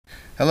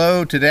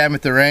Hello, today I'm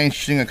at the range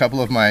shooting a couple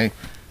of my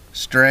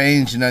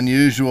strange and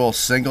unusual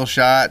single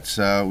shots.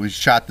 We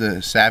shot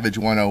the Savage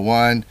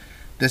 101.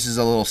 This is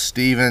a little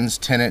Stevens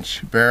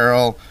 10-inch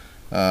barrel,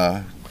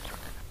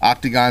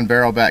 octagon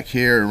barrel back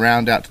here,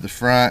 round out to the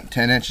front,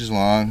 10 inches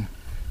long.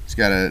 It's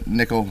got a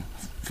nickel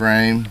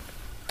frame.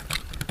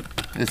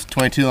 It's a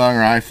 22 long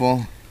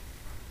rifle,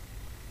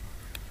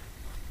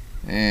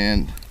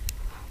 and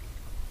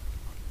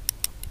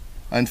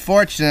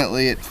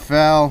unfortunately it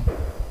fell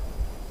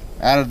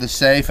out of the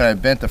safe and I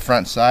bent the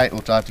front sight,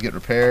 which I'll have to get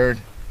repaired.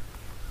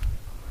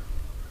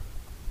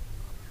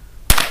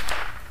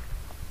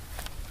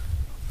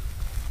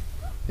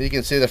 You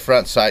can see the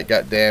front sight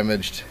got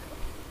damaged.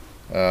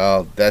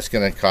 That's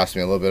going to cost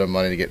me a little bit of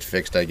money to get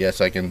fixed. I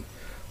guess I can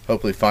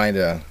hopefully find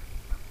a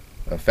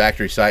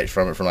factory sight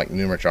from it from like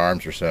Numerich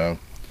Arms or so.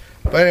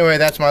 But anyway,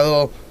 that's my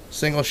little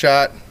single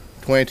shot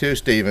 22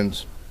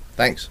 Stevens.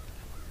 Thanks.